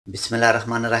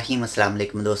बिस्मिल्लाहिर्रहमानिर्रहीम। अस्सलाम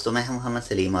वालेकुम दोस्तों, मैं हूं मोहम्मद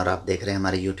सलीम और आप देख रहे हैं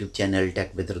हमारे YouTube channel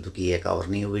take with Urdu की एक और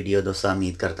न्यू वीडियो। दोस्तों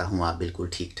उम्मीद करता हूं आप बिल्कुल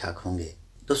ठीक ठाक होंगे।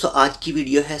 दोस्तों आज की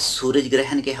वीडियो है सूरज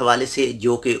ग्रहण के हवाले से,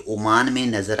 जो कि ओमान में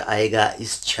नज़र आएगा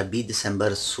इस 26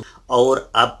 दिसंबर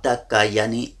और अब तक का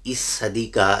यानी इस सदी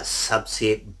का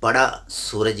सबसे बड़ा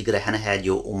सूरज ग्रहण है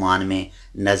जो ओमान में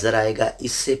नज़र आएगा।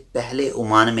 इससे पहले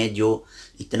ओमान में जो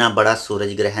इतना बड़ा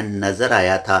सूरज ग्रहण नज़र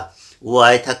आया था वो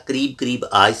आया था करीब करीब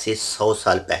आज से 100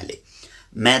 साल पहले।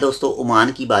 मैं दोस्तों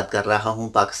ओमान की बात कर रहा हूँ,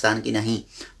 पाकिस्तान की नहीं।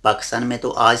 पाकिस्तान में तो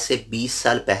आज से 20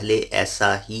 साल पहले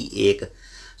ऐसा ही एक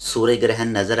सूर्य ग्रहण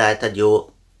नज़र आया था जो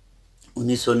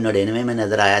 1999 में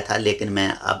नज़र आया था, लेकिन मैं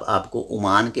अब आपको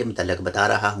ओमान के मतलब बता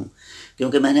रहा हूँ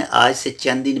क्योंकि मैंने आज से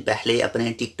चंद दिन पहले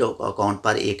अपने टिकटॉक अकाउंट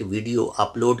पर एक वीडियो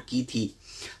अपलोड की थी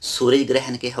सूर्य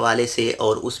ग्रहण के हवाले से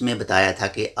और उसमें बताया था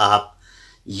कि आप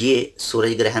ये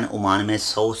सूरज ग्रहण ओमान में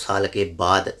 100 साल के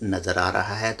बाद नज़र आ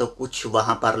रहा है। तो कुछ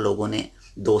वहाँ पर लोगों ने,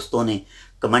 दोस्तों ने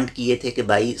कमेंट किए थे कि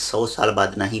भाई 100 साल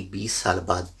बाद नहीं 20 साल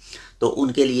बाद। तो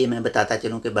उनके लिए मैं बताता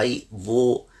चलूँ कि भाई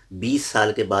वो 20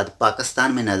 साल के बाद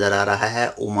पाकिस्तान में नज़र आ रहा है,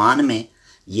 ओमान में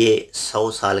ये 100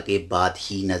 साल के बाद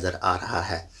ही नज़र आ रहा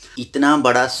है। इतना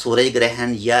बड़ा सूरज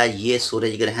ग्रहण या ये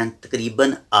सूरज ग्रहण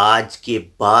तकरीबन आज के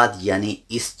बाद यानी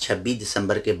इस 26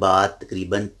 दिसंबर के बाद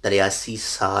तकरीबन 83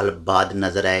 साल बाद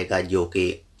नज़र आएगा, जो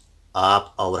कि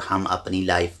आप और हम अपनी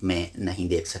लाइफ में नहीं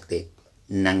देख सकते।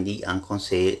 नंगी आंखों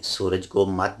से सूरज को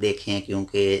मत देखें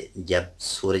क्योंकि जब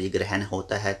सूरज ग्रहण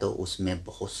होता है तो उसमें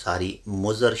बहुत सारी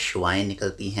मुज़र शुआएं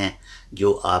निकलती हैं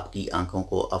जो आपकी आंखों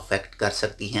को अफेक्ट कर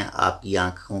सकती हैं, आपकी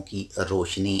आंखों की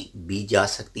रोशनी भी जा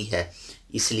सकती है।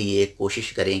 इसलिए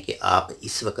कोशिश करें कि आप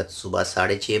इस वक्त सुबह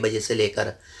 6:30 बजे से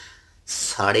लेकर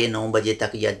 9:30 बजे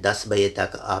तक या 10 बजे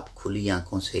तक आप खुली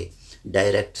आंखों से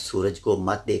डायरेक्ट सूरज को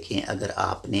मत देखें। अगर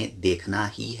आपने देखना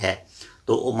ही है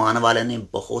तो ओमान वालों ने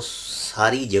बहुत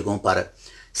सारी जगहों पर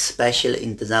स्पेशल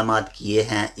इंतज़ामात किए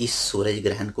हैं इस सूरज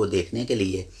ग्रहण को देखने के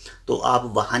लिए, तो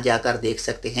आप वहां जाकर देख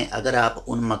सकते हैं। अगर आप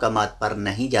उन मकामात पर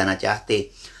नहीं जाना चाहते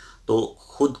तो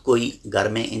ख़ुद कोई घर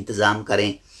में इंतज़ाम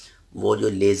करें। वो जो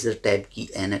लेज़र टाइप की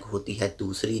ऐनक होती है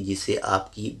दूसरी, जिससे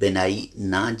आपकी बिनाई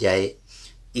ना जाए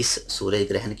इस सूरज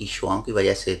ग्रहण की शुआओं की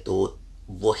वजह से, तो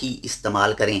वही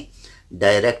इस्तेमाल करें।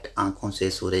 डायरेक्ट आँखों से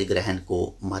सूरज ग्रहण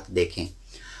को मत देखें।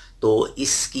 तो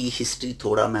इसकी हिस्ट्री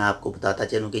थोड़ा मैं आपको बताता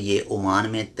चलूँ कि ये ओमान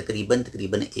में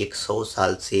तकरीबन 100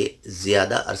 साल से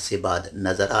ज़्यादा अरसे बाद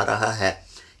नज़र आ रहा है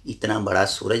इतना बड़ा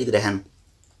सूरज ग्रहण,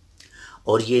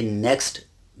 और ये नेक्स्ट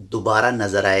दोबारा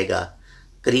नज़र आएगा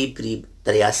करीब करीब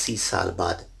 83 साल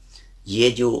बाद।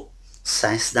 ये जो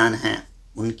साइंसदान हैं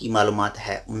उनकी मालूमात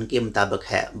है, उनके मुताबिक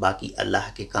है, बाकी अल्लाह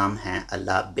के काम हैं,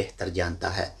 अल्लाह बेहतर जानता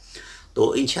है।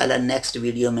 तो इंशाल्लाह नेक्स्ट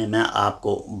वीडियो में मैं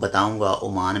आपको बताऊंगा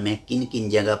ओमान में किन किन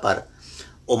जगह पर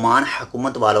ओमान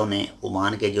हुकूमत वालों ने,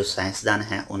 ओमान के जो साइंसदान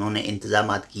हैं उन्होंने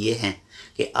इंतज़ामात किए हैं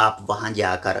कि आप वहां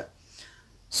जाकर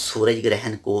सूरज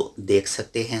ग्रहण को देख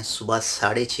सकते हैं सुबह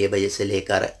 6:30 बजे से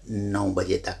लेकर 9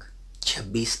 बजे तक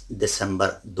 26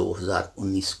 दिसंबर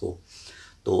 2019 को।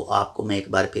 तो आपको मैं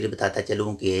एक बार फिर बताता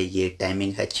चलूँ कि ये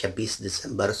टाइमिंग है 26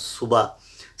 दिसंबर सुबह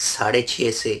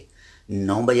 6:30 से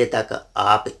 9 बजे तक।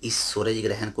 आप इस सूरज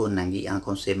ग्रहण को नंगी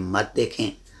आंखों से मत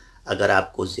देखें। अगर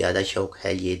आपको ज़्यादा शौक़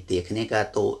है ये देखने का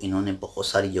तो इन्होंने बहुत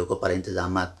सारी जगहों पर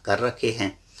इंतज़ाम कर रखे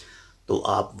हैं, तो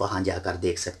आप वहां जाकर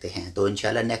देख सकते हैं। तो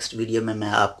इंशाल्लाह नेक्स्ट वीडियो में मैं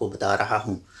आपको बता रहा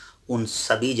हूं उन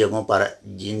सभी जगहों पर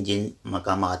जिन जिन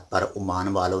मकामात पर ओमान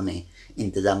वालों ने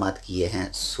इंतज़ामात किए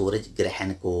हैं सूरज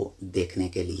ग्रहण को देखने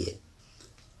के लिए।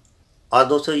 और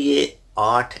दोस्तों ये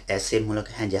 8 ऐसे मुल्क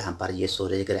हैं जहां पर ये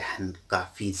सूरज ग्रहण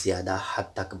काफ़ी ज़्यादा हद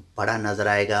तक बड़ा नज़र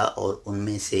आएगा, और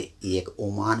उनमें से एक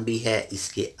ओमान भी है।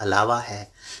 इसके अलावा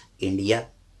है India,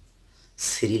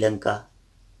 Sri Lanka,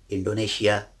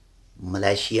 Indonesia,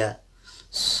 Malaysia,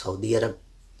 Saudi अरब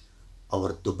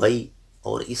और दुबई,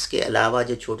 और इसके अलावा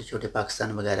जो छोटे छोटे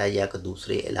पाकिस्तान वगैरह या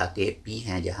दूसरे इलाके भी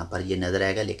हैं जहां पर ये नज़र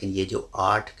आएगा। लेकिन ये जो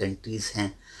 8 कंट्रीज़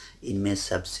हैं इनमें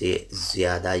सबसे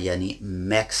ज़्यादा यानी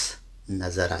मैक्स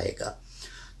नज़र आएगा।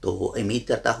 तो उम्मीद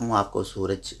करता हूँ आपको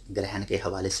सूरज ग्रहण के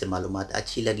हवाले से मालूमात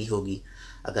अच्छी लगी होगी।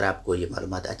 अगर आपको ये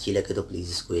मालूमात अच्छी लगे तो प्लीज़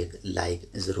इसको एक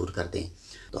लाइक ज़रूर कर दें।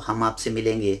 तो हम आपसे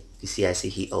मिलेंगे किसी ऐसी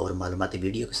ही और मालूमाती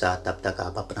वीडियो के साथ। तब तक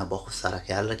आप अपना बहुत सारा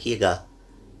ख्याल रखिएगा।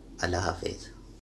 अल्लाह हाफिज़।